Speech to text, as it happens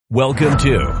Welcome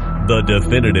to The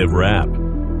Definitive Wrap,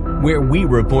 where we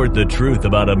report the truth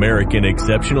about American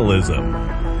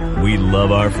exceptionalism. We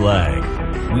love our flag,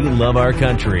 we love our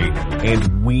country,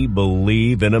 and we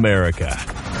believe in America.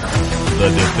 The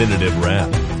Definitive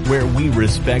Wrap, where we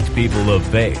respect people of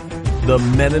faith, the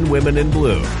men and women in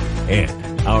blue,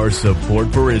 and our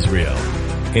support for Israel.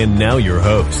 And now your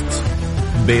hosts,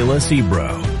 Bela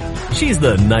Sebro, she's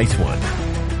the nice one,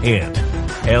 and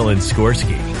Alan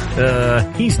Skorsky.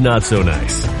 He's not so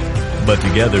nice. But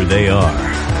together they are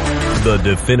The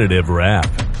Definitive Wrap.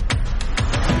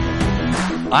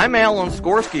 I'm Alan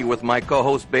Skorsky with my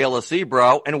co-host Bela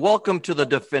Sebro, and welcome to The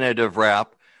Definitive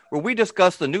Wrap, where we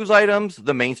discuss the news items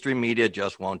the mainstream media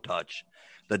just won't touch.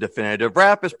 The Definitive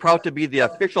Wrap is proud to be the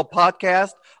official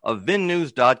podcast of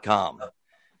VinNews.com.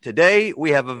 Today,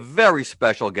 we have a very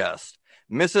special guest,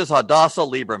 Mrs. Hadassah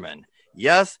Lieberman.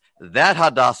 Yes, that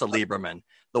Hadassah Lieberman,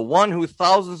 the one who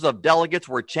thousands of delegates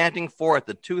were chanting for at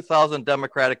the 2000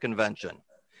 Democratic Convention.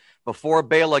 Before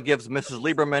Bela gives Mrs.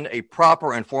 Lieberman a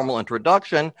proper and formal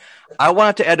introduction, I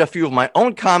wanted to add a few of my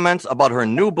own comments about her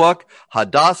new book,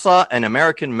 Hadassah, an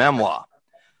American Memoir.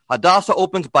 Hadassah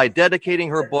opens by dedicating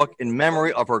her book in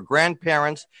memory of her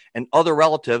grandparents and other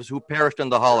relatives who perished in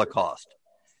the Holocaust.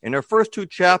 In her first two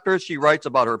chapters, she writes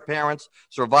about her parents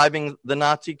surviving the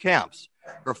Nazi camps,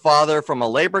 her father from a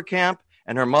labor camp,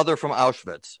 and her mother from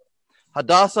Auschwitz.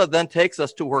 Hadassah then takes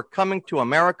us to her coming to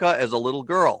America as a little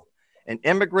girl, an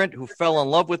immigrant who fell in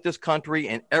love with this country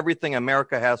and everything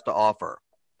America has to offer.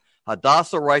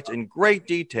 Hadassah writes in great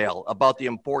detail about the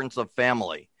importance of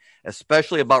family,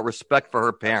 especially about respect for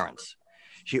her parents.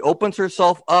 She opens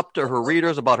herself up to her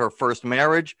readers about her first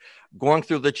marriage, going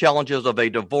through the challenges of a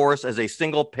divorce as a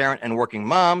single parent and working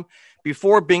mom,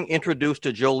 before being introduced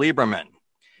to Joe Lieberman.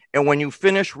 And when you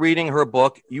finish reading her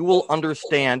book, you will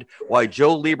understand why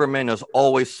Joe Lieberman is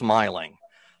always smiling.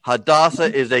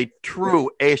 Hadassah is a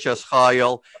true Eshes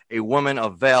Chayil, a woman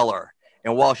of valor.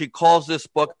 And while she calls this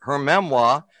book her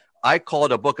memoir, I call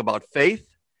it a book about faith,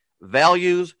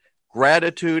 values,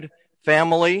 gratitude,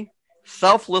 family,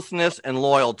 selflessness, and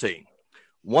loyalty.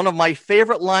 One of my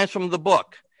favorite lines from the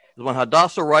book is when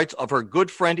Hadassah writes of her good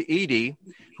friend Edie,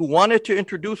 who wanted to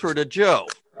introduce her to Joe.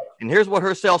 And here's what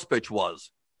her sales pitch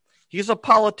was. He's a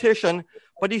politician,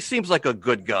 but he seems like a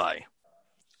good guy.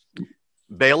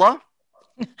 Bela?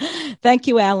 Thank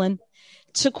you, Alan.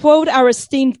 To quote our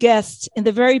esteemed guest in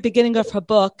the very beginning of her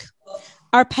book,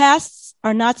 our pasts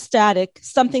are not static,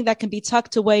 something that can be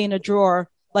tucked away in a drawer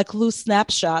like loose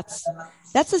snapshots.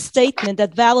 That's a statement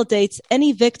that validates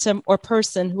any victim or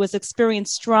person who has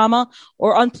experienced trauma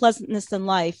or unpleasantness in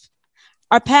life.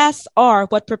 Our pasts are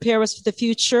what prepare us for the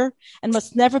future and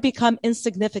must never become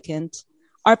insignificant.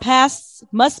 Our pasts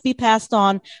must be passed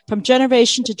on from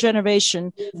generation to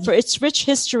generation for its rich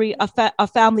history of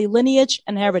family lineage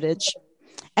and heritage.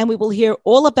 And we will hear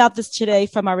all about this today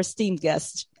from our esteemed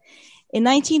guest. In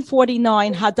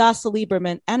 1949, Hadassah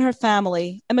Lieberman and her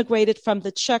family immigrated from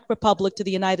the Czech Republic to the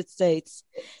United States.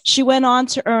 She went on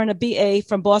to earn a BA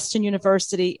from Boston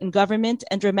University in Government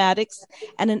and Dramatics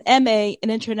and an MA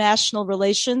in International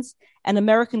Relations and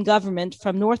American Government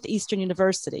from Northeastern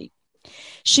University.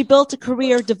 She built a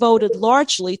career devoted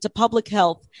largely to public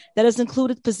health that has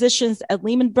included positions at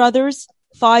Lehman Brothers,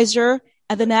 Pfizer,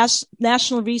 and the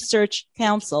National Research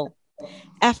Council.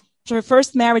 After her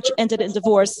first marriage ended in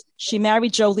divorce, she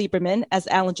married Joe Lieberman, as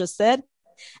Alan just said,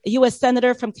 a U.S.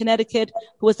 Senator from Connecticut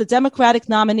who was the Democratic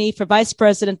nominee for vice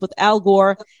president with Al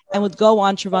Gore and would go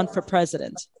on to run for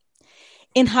president.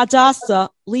 In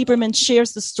Hadassah, Lieberman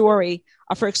shares the story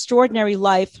of her extraordinary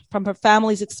life from her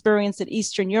family's experience in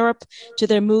Eastern Europe to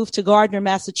their move to Gardner,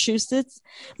 Massachusetts,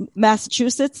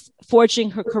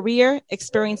 forging her career,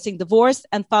 experiencing divorce,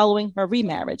 and following her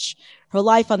remarriage. Her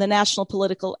life on the national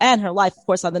political, and her life, of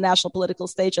course, on the national political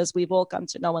stage, as we've all come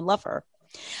to know and love her.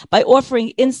 By offering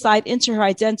insight into her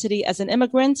identity as an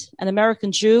immigrant, an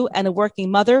American Jew, and a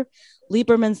working mother,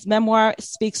 Lieberman's memoir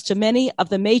speaks to many of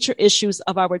the major issues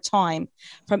of our time,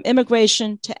 from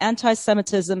immigration to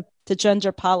anti-Semitism to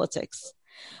gender politics.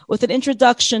 With an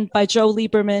introduction by Joe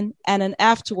Lieberman and an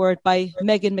afterword by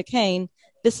Meghan McCain,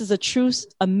 this is a true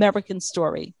American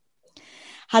story.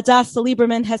 Hadassah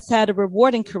Lieberman has had a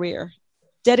rewarding career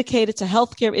dedicated to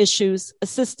healthcare issues,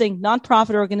 assisting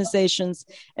nonprofit organizations,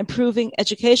 improving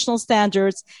educational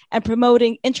standards, and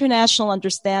promoting international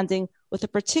understanding with a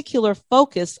particular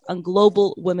focus on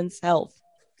global women's health.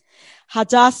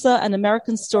 Hadassah, an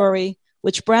American Story,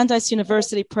 which Brandeis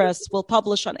University Press will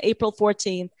publish on April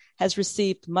 14th, has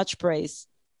received much praise.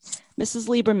 Mrs.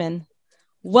 Lieberman,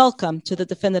 welcome to The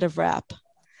Definitive Wrap.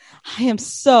 I am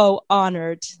so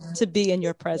honored to be in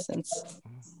your presence.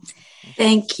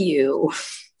 Thank you.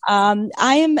 I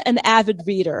am an avid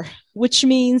reader, which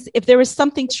means if there is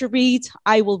something to read,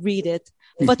 I will read it.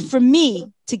 But for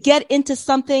me to get into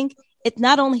something, it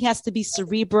not only has to be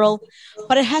cerebral,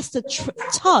 but it has to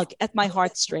tug at my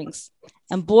heartstrings.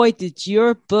 And boy, did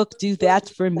your book do that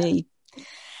for me.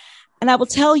 And I will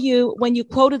tell you, when you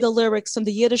quoted the lyrics from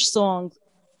the Yiddish song,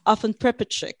 Offen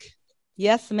Pripetchik,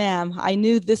 yes, ma'am, I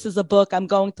knew this is a book I'm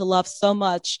going to love so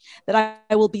much that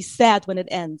I will be sad when it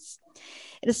ends.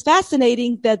 It is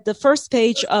fascinating that the first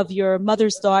page of your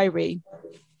mother's diary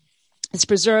is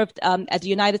preserved at the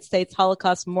United States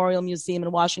Holocaust Memorial Museum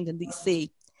in Washington,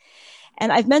 D.C.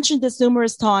 And I've mentioned this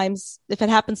numerous times, if it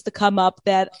happens to come up,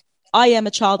 that I am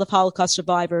a child of Holocaust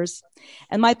survivors,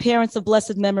 and my parents of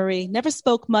blessed memory never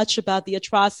spoke much about the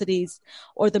atrocities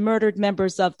or the murdered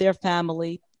members of their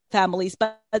families,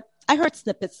 but I heard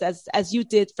snippets, as you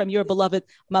did, from your beloved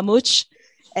Mamuch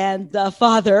and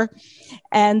father,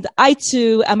 and I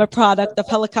too am a product of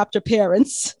helicopter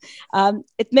parents.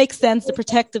 It makes sense. The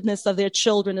protectiveness of their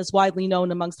children is widely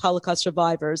known amongst Holocaust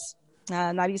survivors.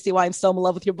 Now do you see why I'm so in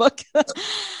love with your book?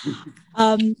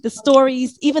 The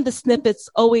stories, even the snippets,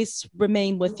 always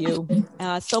remain with you.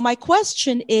 So my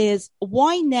question is,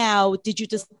 why now did you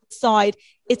decide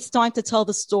it's time to tell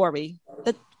the story?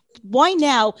 Why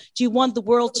now do you want the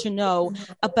world to know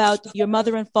about your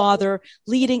mother and father,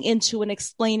 leading into and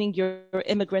explaining your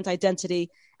immigrant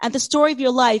identity and the story of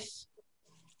your life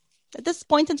at this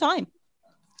point in time?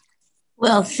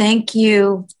 Well, thank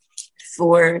you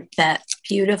for that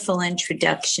beautiful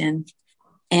introduction.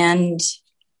 And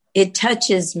it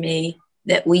touches me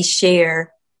that we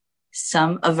share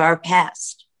some of our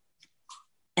past.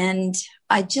 And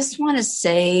I just want to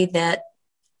say that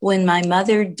when my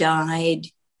mother died,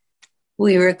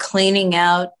 we were cleaning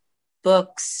out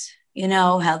books, you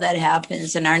know how that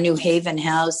happens in our New Haven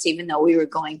house, even though we were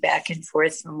going back and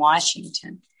forth from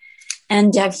Washington.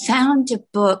 And I found a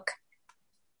book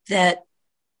that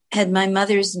had my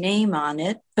mother's name on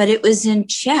it, but it was in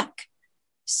Czech.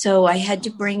 So I had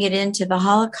to bring it into the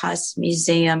Holocaust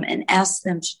Museum and ask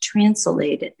them to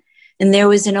translate it. And there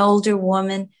was an older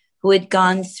woman who had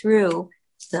gone through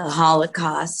the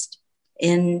Holocaust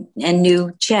and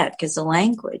knew Czech as a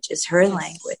language, as her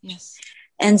language. Yes.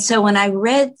 And so when I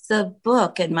read the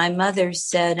book and my mother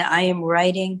said, I am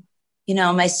writing, you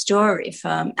know, my story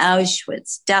from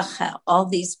Auschwitz, Dachau, all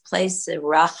these places,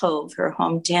 Rachov, her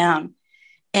hometown,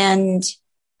 and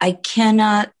I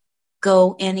cannot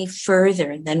go any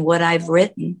further than what I've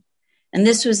written. And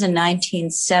this was in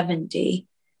 1970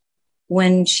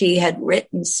 when she had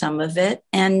written some of it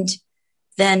and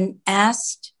then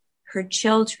asked her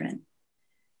children,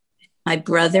 my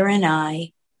brother and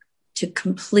I, to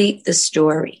complete the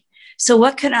story. So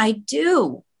what could I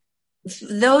do?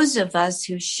 Those of us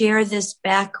who share this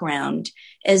background,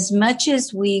 as much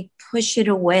as we push it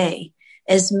away,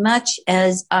 as much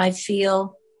as I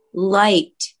feel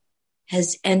light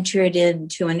has entered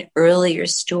into an earlier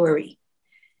story,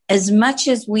 as much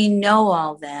as we know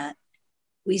all that,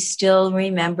 we still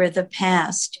remember the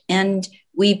past, and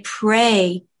we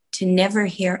pray to never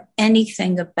hear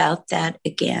anything about that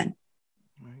again.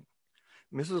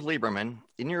 Mrs. Lieberman,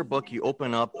 in your book, you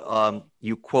open up,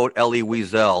 you quote Elie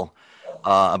Wiesel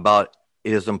about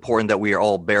it is important that we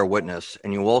all bear witness.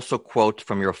 And you also quote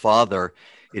from your father,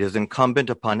 it is incumbent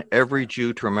upon every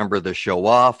Jew to remember the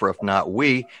Shoah, for if not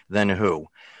we, then who?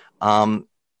 And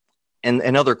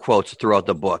other quotes throughout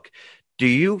the book. Do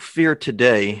you fear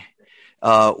today,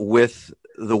 with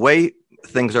the way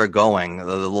things are going,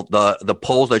 the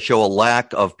polls that show a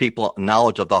lack of people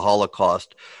knowledge of the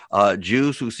Holocaust,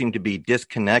 Jews who seem to be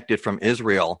disconnected from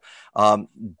Israel,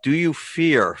 do you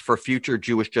fear for future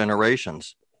Jewish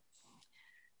generations?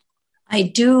 I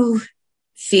do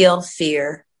feel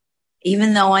fear,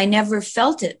 even though I never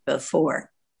felt it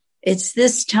before. It's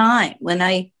this time when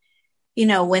I,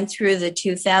 went through the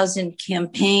 2000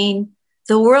 campaign.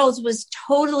 The world was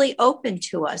totally open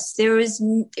to us. There was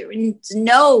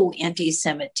no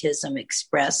anti-Semitism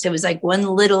expressed. It was like one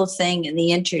little thing in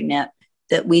the internet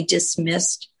that we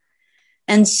dismissed.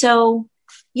 And so,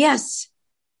 yes,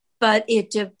 but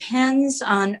it depends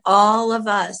on all of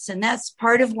us. And that's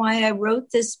part of why I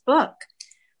wrote this book.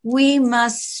 We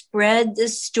must spread the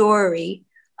story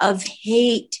of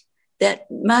hate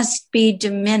that must be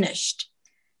diminished.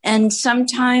 And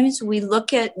sometimes we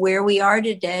look at where we are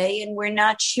today and we're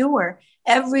not sure.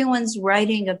 Everyone's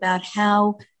writing about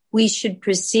how we should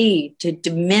proceed to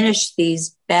diminish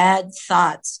these bad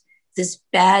thoughts, this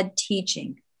bad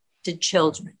teaching to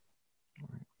children.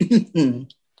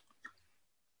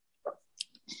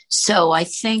 So I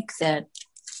think that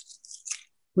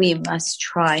we must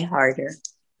try harder.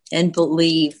 and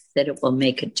believe that it will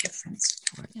make a difference.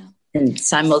 Yeah. And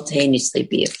simultaneously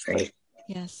be afraid.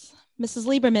 Yes. Mrs.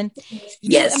 Lieberman,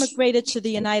 yes. You immigrated to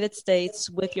the United States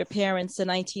with your parents in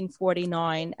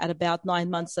 1949 at about 9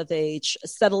 months of age,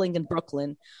 settling in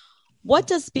Brooklyn. What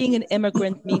does being an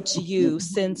immigrant mean to you,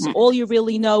 since all you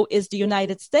really know is the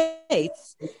United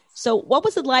States? So what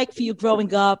was it like for you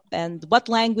growing up, and what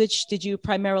language did you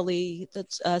primarily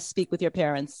speak with your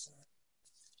parents?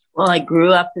 Well, I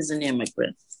grew up as an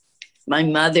immigrant. My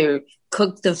mother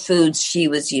cooked the foods she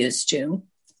was used to,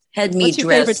 had me What's your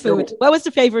favorite food? What was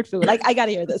your favorite food? I got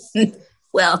to hear this.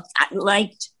 Well, I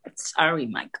liked, sorry,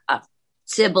 my God,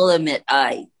 Sybil Amit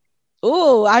I.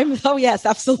 Oh, yes,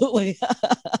 absolutely.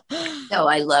 So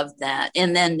I loved that.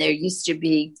 And then there used to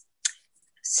be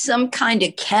some kind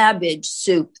of cabbage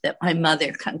soup that my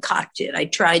mother concocted. I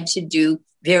tried to do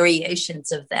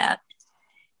variations of that.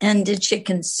 And a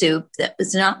chicken soup that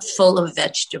was not full of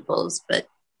vegetables, but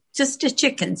just a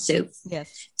chicken soup.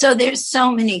 Yes. So there's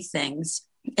so many things.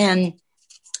 And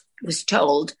was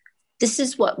told, this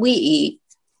is what we eat,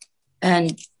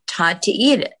 and taught to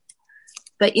eat it.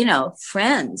 But,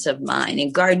 friends of mine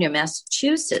in Gardner,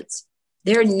 Massachusetts,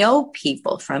 there are no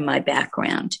people from my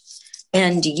background.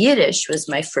 And Yiddish was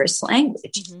my first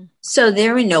language. Mm-hmm. So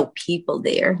there were no people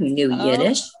there who knew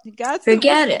Yiddish.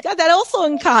 Forget it. Got that also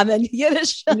in common,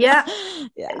 Yiddish. Yeah.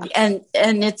 And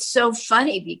it's so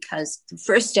funny because the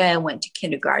first day I went to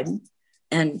kindergarten,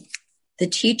 and the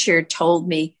teacher told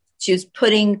me she was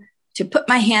to put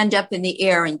my hand up in the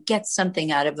air and get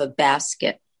something out of a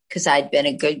basket, because I'd been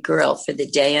a good girl for the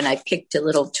day and I picked a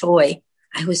little toy.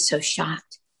 I was so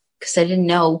shocked because I didn't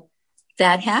know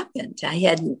that happened. I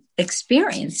hadn't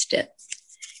experienced it.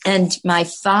 And my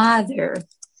father,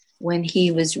 when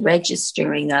he was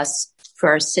registering us for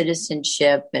our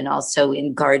citizenship and also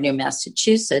in Gardner,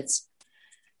 Massachusetts,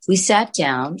 we sat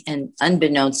down, and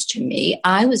unbeknownst to me,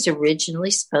 I was originally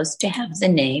supposed to have the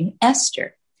name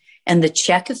Esther. And the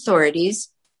Czech authorities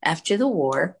after the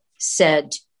war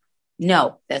said,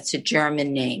 no, that's a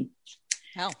German name.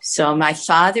 Oh. So my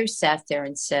father sat there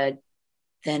and said,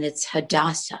 then it's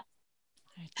Hadassah.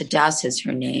 Hadassah's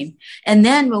her name. And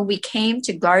then when we came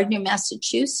to Gardner,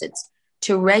 Massachusetts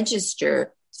to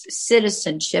register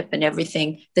citizenship and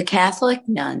everything, the Catholic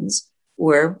nuns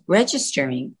were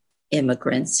registering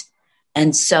immigrants.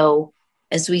 And so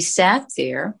as we sat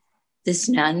there, this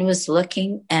nun was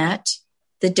looking at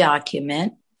the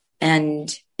document,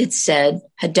 and it said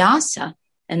Hadassah.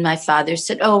 And my father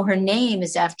said, oh, her name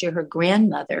is after her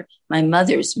grandmother, my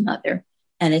mother's mother,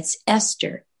 and it's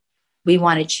Esther. We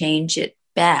want to change it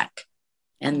back.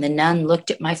 And the nun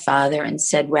looked at my father and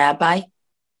said, Rabbi,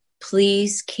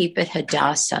 please keep it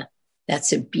Hadassah.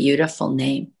 That's a beautiful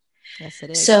name. Yes,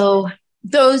 it is. So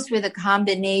those were the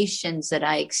combinations that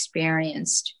I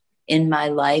experienced in my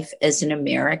life as an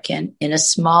American in a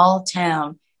small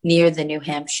town near the New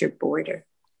Hampshire border.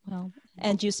 Well,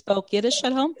 and you spoke Yiddish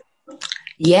at home?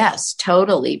 Yes,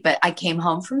 totally. But I came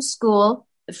home from school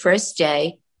the first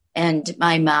day, and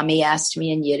my mommy asked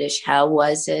me in Yiddish, how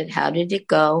was it? How did it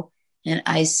go? And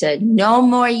I said, no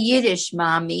more Yiddish,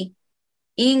 Mommy,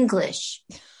 English,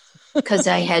 because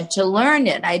I had to learn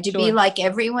it. I had to be like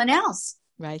everyone else.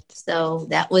 Right. So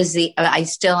that was I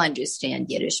still understand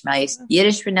Yiddish. My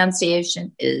Yiddish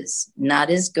pronunciation is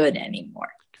not as good anymore.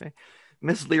 Okay.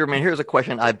 Ms. Lieberman, here's a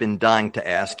question I've been dying to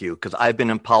ask you, because I've been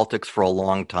in politics for a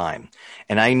long time.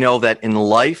 And I know that in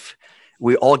life,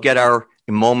 we all get our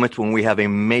moments when we have a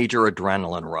major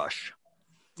adrenaline rush.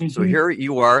 Mm-hmm. So here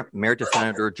you are, Married to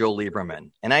Senator Joe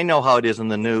Lieberman. And I know how it is in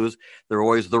the news. There are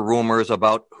always the rumors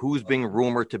about who's being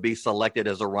rumored to be selected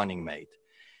as a running mate.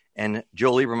 And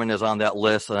Joe Lieberman is on that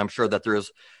list, and I'm sure that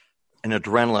there's I'm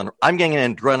getting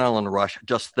an adrenaline rush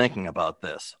just thinking about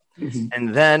this. Mm-hmm.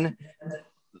 And then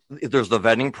there's the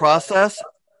vetting process,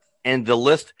 and the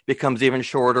list becomes even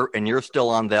shorter, and you're still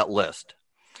on that list.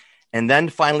 And then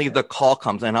finally the call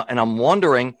comes, and I'm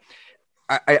wondering,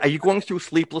 are you going through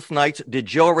sleepless nights? Did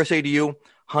Joe ever say to you,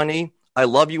 honey, I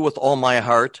love you with all my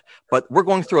heart, but we're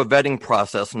going through a vetting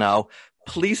process now.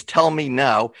 Please tell me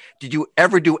now, did you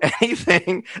ever do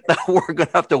anything that we're going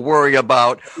to have to worry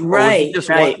about? Right. Or was it just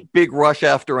one big rush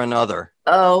after another?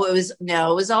 Oh, it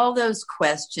was all those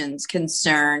questions,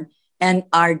 concern. And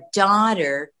our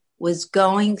daughter was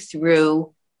going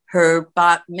through her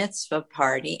bat mitzvah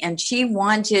party, and she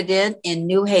wanted it in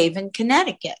New Haven,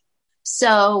 Connecticut.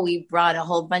 So we brought a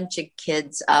whole bunch of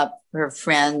kids up, her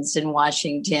friends in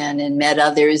Washington, and met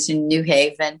others in New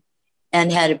Haven,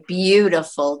 and had a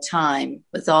beautiful time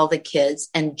with all the kids.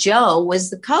 And Joe was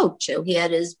the coach. So he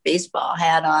had his baseball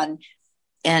hat on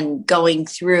and going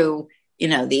through,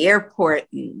 the airport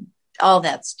and all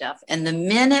that stuff. And the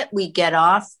minute we get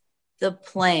off the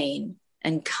plane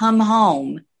and come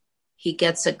home, he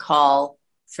gets a call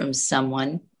from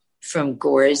someone from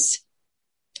Gore's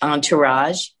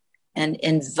entourage and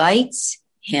invites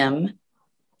him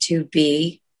to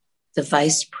be the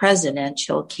vice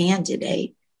presidential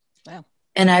candidate. Wow.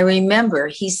 And I remember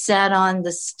he sat on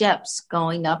the steps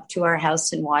going up to our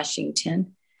house in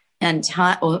Washington. And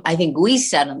I think we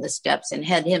sat on the steps and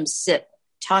had him sit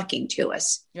talking to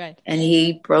us. Right. And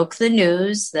he broke the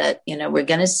news that, we're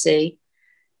going to see.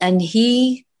 And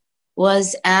he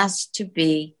was asked to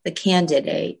be the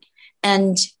candidate.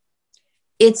 And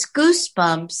it's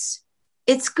goosebumps.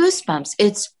 It's goosebumps.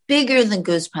 It's bigger than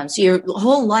goosebumps. Your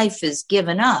whole life is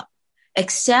given up,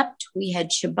 except we had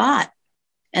Shabbat.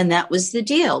 And that was the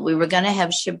deal. We were going to have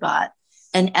Shabbat.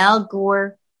 And Al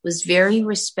Gore was very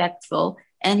respectful.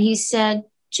 And he said,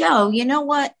 Joe, you know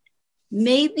what?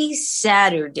 Maybe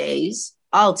Saturdays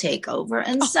I'll take over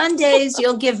and Sundays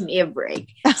you'll give me a break.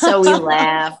 So we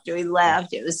laughed.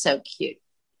 It was so cute.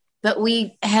 But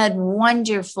we had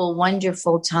wonderful,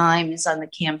 wonderful times on the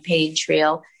campaign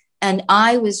trail. And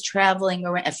I was traveling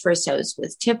around. At first I was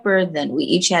with Tipper. Then we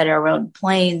each had our own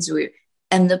planes.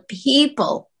 And the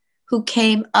people who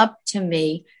came up to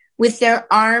me with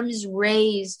their arms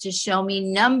raised to show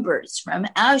me numbers from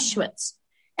Auschwitz.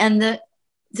 And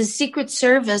the Secret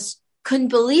Service couldn't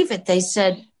believe it. They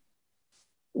said,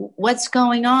 what's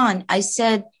going on? I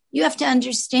said, you have to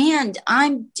understand,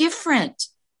 I'm different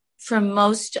from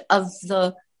most of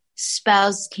the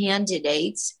spouse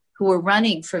candidates who are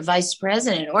running for vice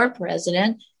president or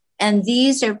president. And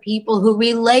these are people who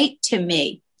relate to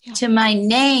me, to my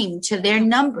name, to their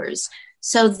numbers.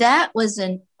 So that was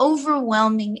an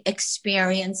overwhelming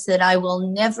experience that I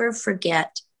will never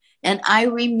forget. And I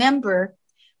remember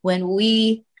when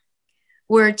we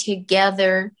were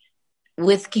together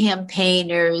with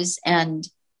campaigners and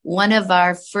one of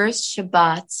our first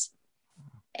Shabbats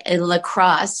in La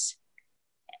Crosse,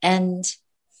 and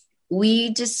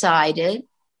we decided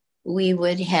we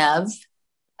would have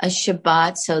a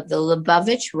Shabbat. So the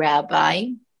Lubavitch rabbi,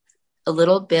 a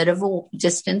little bit of a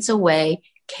distance away,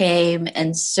 came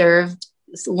and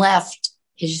left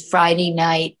his Friday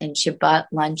night and Shabbat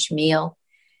lunch meal.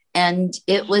 And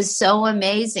it was so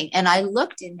amazing. And I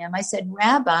looked at him, I said,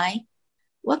 Rabbi,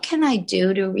 what can I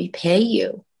do to repay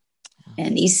you?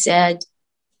 And he said,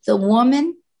 the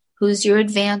woman who's your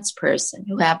advance person,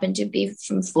 who happened to be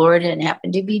from Florida and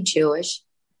happened to be Jewish,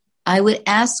 I would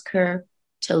ask her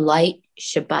to light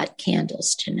Shabbat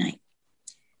candles tonight.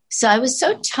 So I was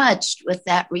so touched with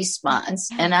that response.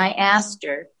 And I asked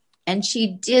her, and she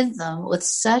did them with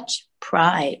such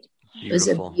pride. Beautiful. It was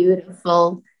a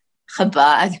beautiful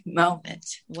Chabad moment.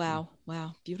 Wow.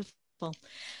 Beautiful.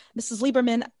 Mrs.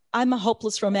 Lieberman, I'm a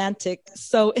hopeless romantic.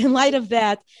 So in light of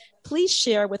that, please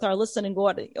share with our listening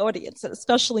audience,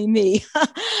 especially me,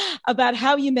 about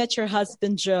how you met your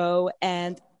husband, Joe,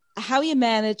 and how you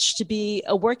managed to be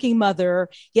a working mother,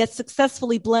 yet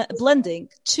successfully blending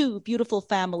two beautiful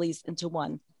families into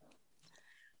one.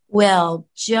 Well,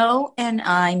 Joe and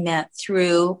I met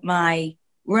through my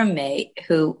roommate,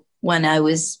 who, when I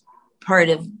was part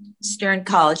of Stern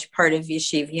College, part of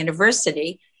Yeshiva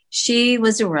University, she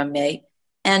was a roommate.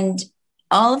 And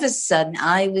all of a sudden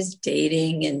I was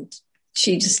dating and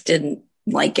she just didn't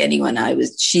like anyone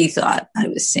she thought I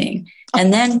was seeing.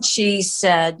 And then she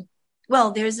said,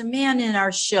 well, there's a man in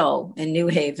our show in New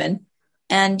Haven,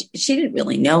 and she didn't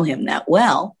really know him that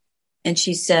well. And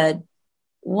she said,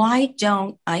 why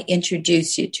don't I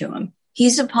introduce you to him?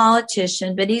 He's a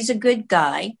politician, but he's a good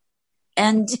guy.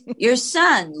 And your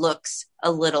son looks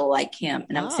a little like him.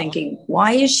 And I'm thinking,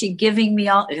 why is she giving me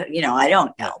all, I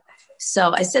don't know.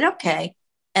 So I said, okay.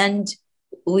 And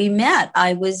we met.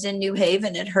 I was in New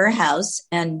Haven at her house,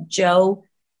 and Joe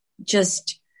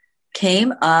just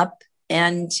came up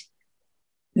and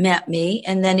met me.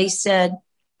 And then he said,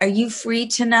 are you free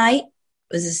tonight?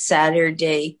 It was a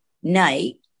Saturday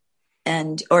night.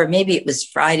 Or maybe it was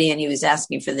Friday, and he was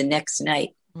asking for the next night.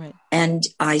 Right. And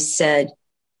I said,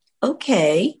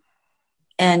 okay.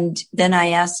 And then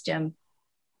I asked him,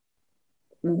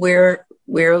 where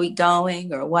are we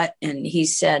going or what? And he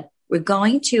said, we're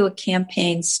going to a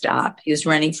campaign stop. He was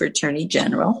running for attorney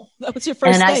general. That was your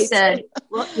first date. And I said,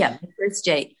 well, yeah, my first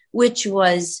date, which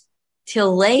was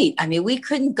till late. I mean, we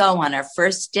couldn't go on our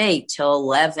first date till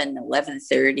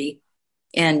 11:30.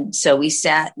 And so we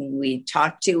sat and we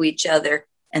talked to each other.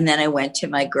 And then I went to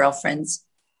my girlfriend's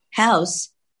house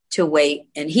to wait.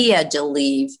 And he had to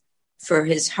leave for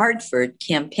his Hartford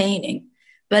campaigning.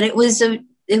 But it was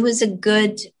a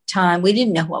good time. We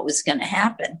didn't know what was going to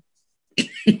happen.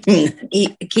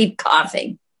 Keep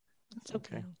coughing. That's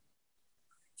okay.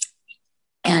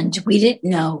 And we didn't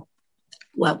know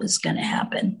what was going to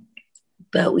happen,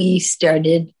 but we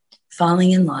started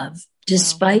falling in love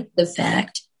despite the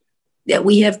fact that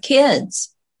we have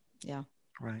kids. Yeah.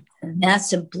 Right. And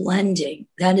that's a blending.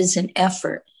 That is an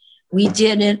effort. We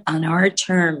did it on our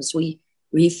terms. We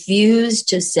refused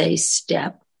to say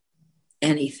step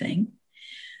anything.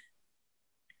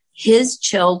 His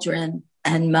children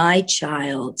and my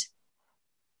child,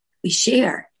 we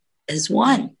share as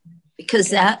one,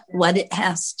 because that's what it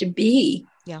has to be.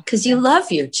 Yeah. Because you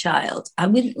love your child. I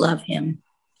wouldn't love him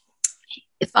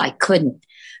if I couldn't.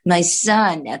 My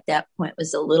son at that point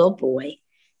was a little boy.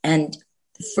 And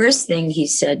the first thing he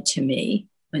said to me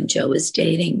when Joe was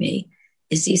dating me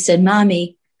is he said,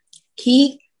 Mommy,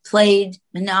 he played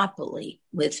Monopoly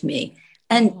with me.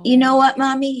 And you know what,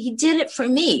 Mommy? He did it for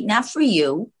me, not for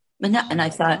you. And I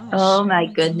thought, oh my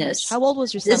goodness. How old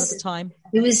was your son at the time?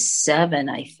 He was 7,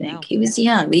 I think. Wow. He was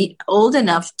young, old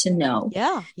enough to know.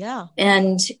 Yeah, yeah.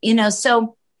 And,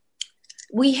 so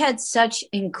we had such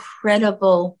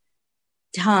incredible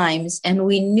times, and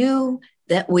we knew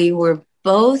that we were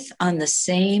both on the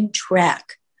same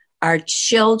track. Our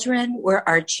children were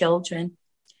our children.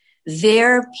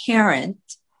 Their parent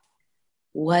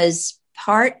was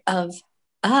part of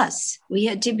us. We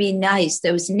had to be nice.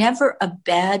 There was never a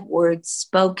bad word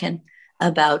spoken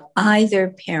about either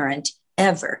parent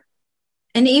ever.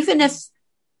 And even if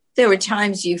there were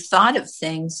times you thought of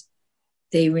things,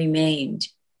 they remained.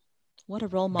 What a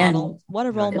role model. And what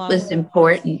a role model. It was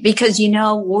important because,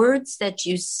 words that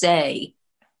you say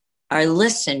are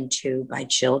listened to by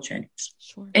children.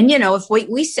 Sure. And, if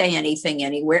we say anything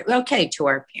anywhere, okay, to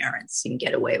our parents, you can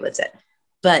get away with it,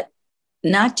 but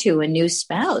not to a new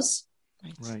spouse.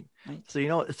 Right.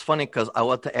 So, it's funny because I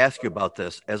want to ask you about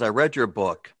this. As I read your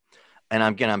book, and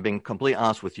again, I'm being completely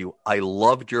honest with you, I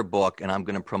loved your book and I'm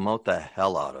going to promote the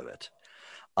hell out of it.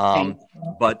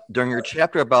 But during your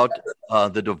chapter about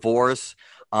the divorce,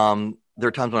 there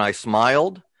are times when I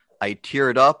smiled, I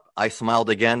teared up, I smiled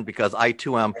again because I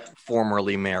too am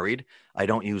formerly married. I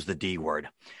don't use the D word.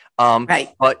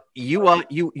 Right. But you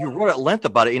wrote at length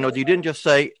about it. You didn't just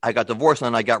say I got divorced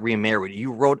and then I got remarried.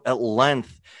 You wrote at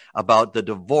length about the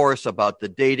divorce, about the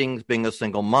dating, being a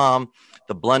single mom,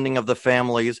 the blending of the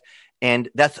families. And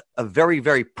that's a very,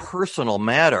 very personal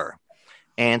matter.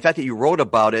 And the fact that you wrote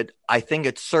about it, I think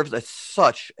it serves as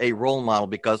such a role model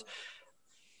because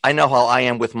I know how I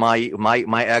am with my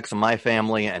ex and my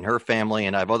family and her family,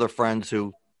 and I have other friends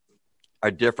who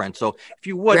are different. So if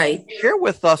you would share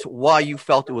with us why you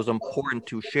felt it was important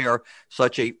to share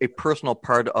such a personal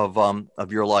part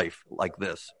of your life like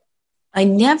this. I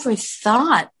never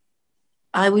thought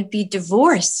I would be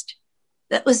divorced.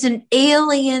 That was an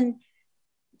alien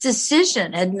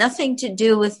decision, had nothing to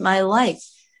do with my life.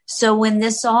 So when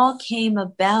this all came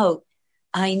about,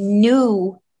 I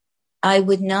knew I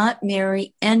would not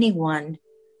marry anyone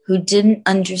who didn't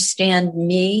understand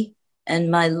me and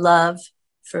my love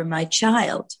for my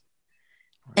child,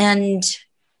 and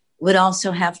would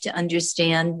also have to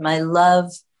understand my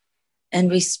love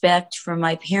and respect for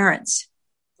my parents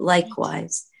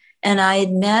likewise. And I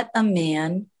had met a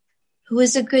man who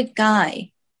was a good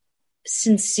guy,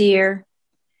 sincere.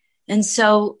 And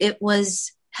so it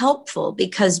was helpful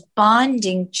because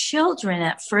bonding children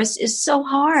at first is so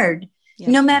hard. Yeah.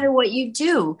 No matter what you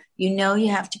do, you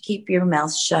have to keep your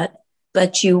mouth shut,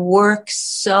 but you work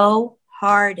so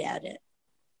hard at it.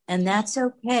 And that's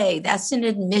okay. That's an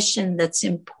admission that's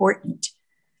important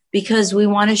because we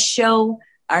want to show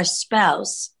our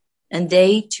spouse and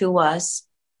they to us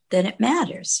that it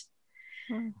matters.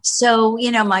 So,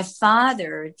 my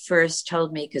father at first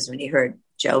told me, because when he heard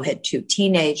Joe had 2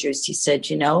 teenagers, he said,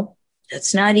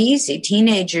 that's not easy.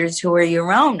 Teenagers who are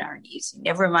your own aren't easy.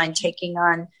 Never mind taking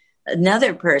on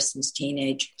another person's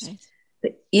teenagers. Right.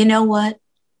 But you know what?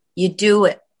 You do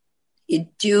it. You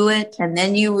do it. And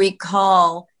then you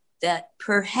recall that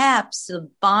perhaps the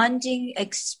bonding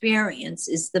experience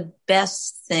is the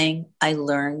best thing I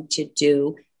learned to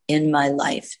do in my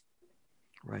life.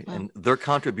 Right. Wow. And their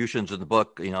contributions in the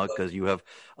book, because you have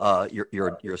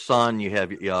your son, you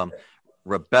have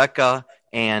Rebecca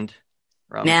and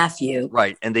Matthew.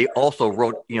 Right. And they also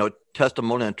wrote,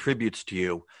 testimony and tributes to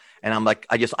you. And I'm like,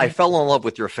 I fell in love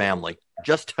with your family.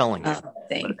 Just telling you. Oh,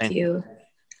 thank you.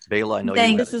 Bela, I know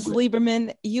you. Mrs.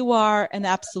 Lieberman, you are an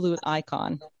absolute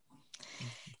icon.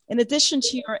 In addition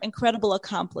to your incredible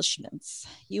accomplishments,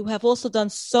 you have also done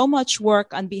so much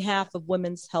work on behalf of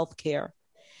women's health care.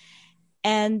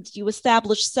 And you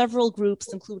established several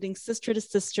groups, including Sister to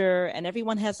Sister and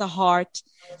Everyone Has a Heart.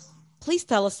 Please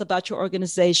tell us about your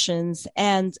organizations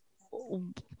and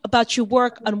about your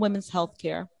work on women's health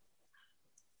care.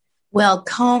 Well,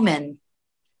 Komen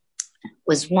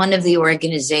was one of the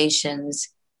organizations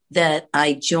that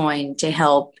I joined to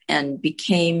help and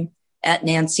became at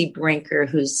Nancy Brinker,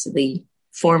 who's the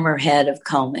former head of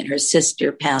Komen. Her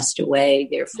sister passed away,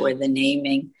 therefore the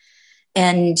naming.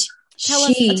 And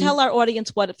tell our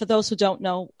audience what, for those who don't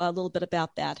know, a little bit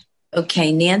about that.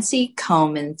 Okay, Nancy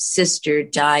Komen's sister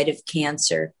died of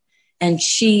cancer, and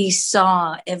she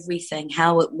saw everything,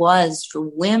 how it was for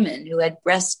women who had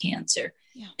breast cancer.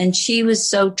 Yeah. And she was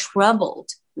so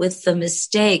troubled with the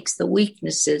mistakes, the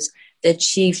weaknesses, that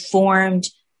she formed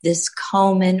this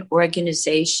Komen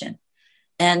organization.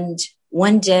 And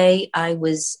one day I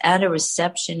was at a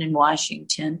reception in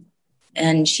Washington,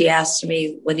 and she asked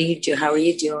me, "What do you do? How are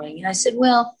you doing?" And I said,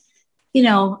 "Well, you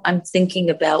know, I'm thinking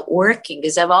about working,"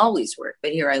 because I've always worked,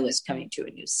 but here I was coming to a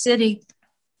new city.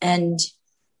 And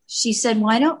she said,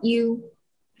 "Why don't you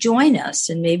join us,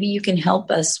 and maybe you can help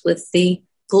us with the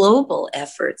global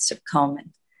efforts of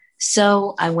Komen?"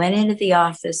 So I went into the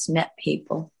office, met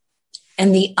people.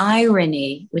 And the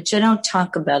irony, which I don't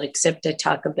talk about, except I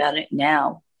talk about it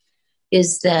now,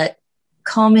 is that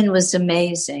Komen was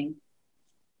amazing.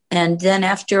 And then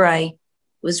after I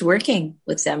was working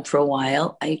with them for a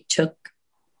while, I took,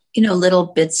 little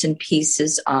bits and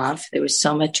pieces off. There was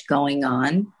so much going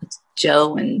on with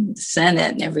Joe and the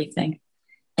Senate and everything.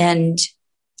 And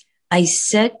I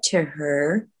said to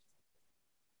her,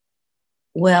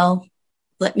 "Well,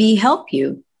 let me help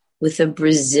you with a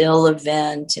Brazil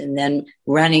event and then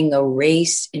running a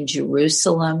race in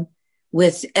Jerusalem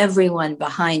with everyone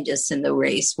behind us in the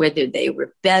race, whether they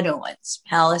were Bedouins,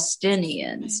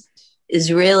 Palestinians,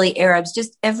 Israeli Arabs,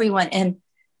 just everyone." And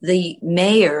the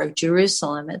mayor of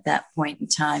Jerusalem at that point in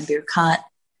time, Birkat,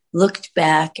 looked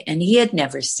back and he had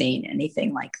never seen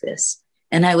anything like this.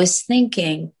 And I was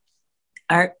thinking,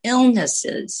 our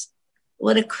illnesses,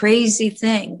 what a crazy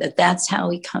thing that's how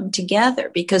we come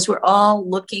together, because we're all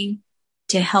looking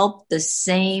to help the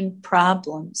same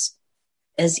problems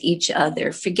as each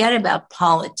other. Forget about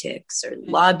politics or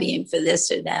lobbying for this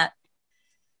or that.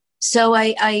 So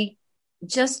I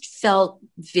just felt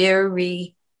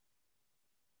very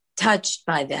touched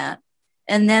by that.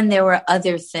 And then there were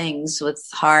other things with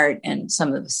heart and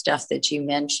some of the stuff that you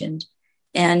mentioned.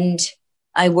 And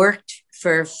I worked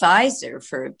for Pfizer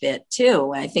for a bit too.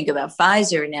 When I think about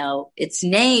Pfizer now, its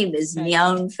name is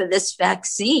known for this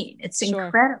vaccine. It's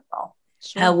incredible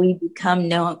how we become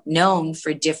known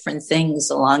for different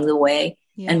things along the way.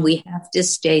 Yeah. And we have to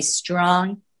stay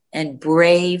strong and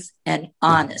brave and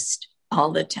honest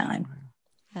all the time.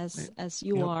 As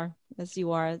you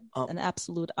are an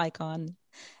absolute icon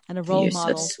and a role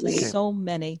model to so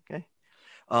many. Okay.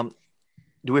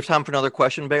 Do we have time for another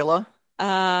question, Bela?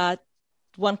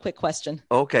 One quick question.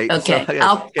 Okay.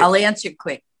 I'll answer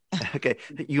quick. Okay.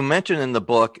 You mentioned in the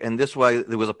book, and this way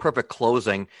there was a perfect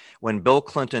closing, when Bill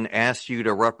Clinton asked you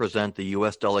to represent the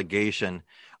U.S. delegation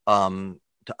to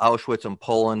Auschwitz in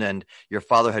Poland, and your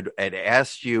father had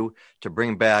asked you to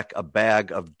bring back a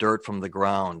bag of dirt from the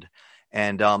ground.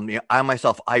 And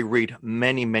I read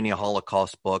many, many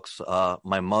Holocaust books.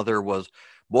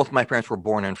 Both my parents were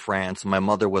born in France. My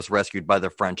mother was rescued by the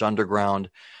French underground.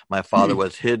 My father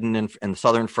was hidden in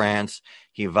southern France.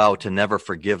 He vowed to never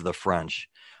forgive the French.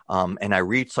 And I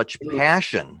read such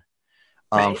passion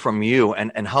from you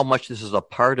and how much this is a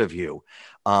part of you,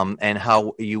 and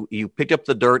how you picked up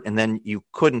the dirt and then you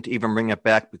couldn't even bring it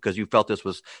back because you felt this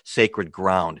was sacred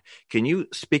ground. Can you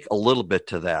speak a little bit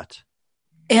to that?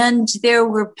 And there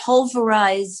were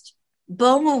pulverized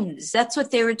bones. That's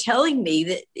what they were telling me,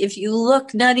 that if you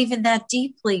look not even that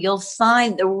deeply, you'll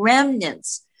find the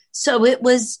remnants. So it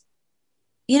was,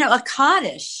 a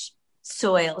Kaddish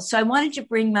soil. So I wanted to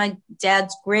bring my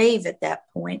dad's grave at that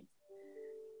point.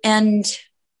 And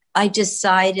I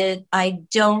decided I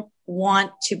don't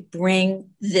want to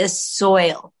bring this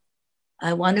soil.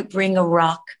 I want to bring a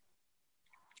rock.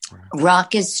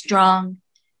 Rock is strong.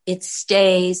 It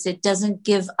stays. It doesn't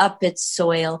give up its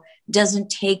soil, doesn't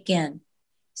take in.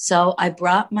 So I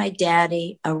brought my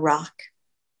daddy a rock.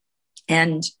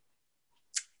 And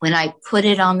when I put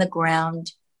it on the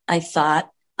ground,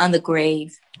 on the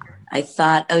grave, I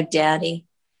thought, "Oh, Daddy,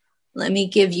 let me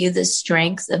give you the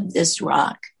strength of this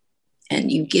rock,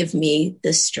 and you give me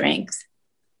the strength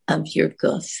of your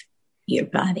guf, your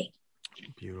body."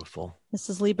 Beautiful.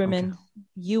 Mrs. Lieberman,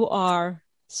 you are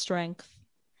strength.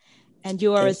 And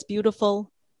you are as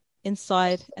beautiful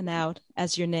inside and out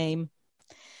as your name.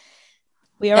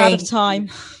 We are out of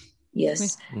time.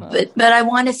 Yes. But I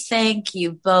want to thank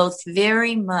you both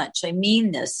very much. I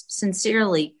mean this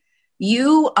sincerely.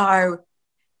 You are,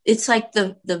 it's like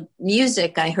the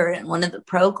music I heard in one of the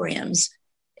programs.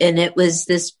 And it was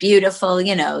this beautiful,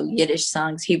 Yiddish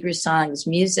songs, Hebrew songs,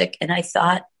 music. And I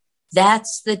thought,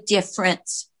 that's the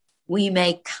difference. We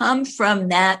may come from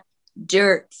that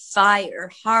dirt,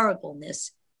 fire,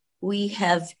 horribleness. We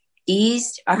have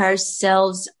eased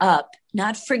ourselves up,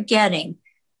 not forgetting,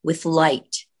 with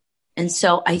light. And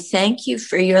so I thank you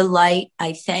for your light.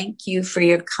 I thank you for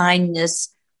your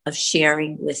kindness of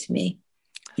sharing with me.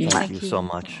 Thank you so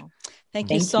much.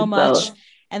 Thank you so much. Both.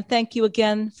 And thank you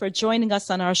again for joining us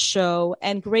on our show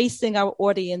and gracing our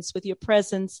audience with your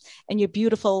presence and your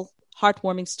beautiful,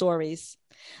 heartwarming stories.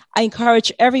 I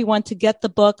encourage everyone to get the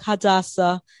book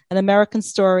Hadassah, An American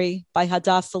Story by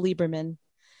Hadassah Lieberman.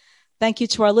 Thank you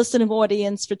to our listening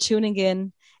audience for tuning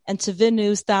in and to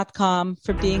VinNews.com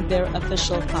for being their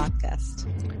official podcast.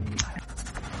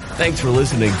 Thanks for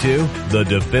listening to The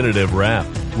Definitive Wrap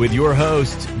with your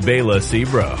hosts, Bela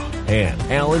Sebro and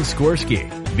Alan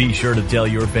Skorsky. Be sure to tell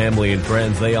your family and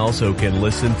friends they also can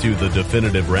listen to The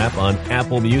Definitive Wrap on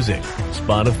Apple Music,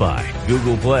 Spotify,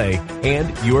 Google Play,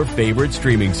 and your favorite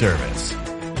streaming service.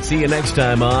 See you next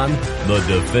time on The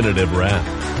Definitive Wrap.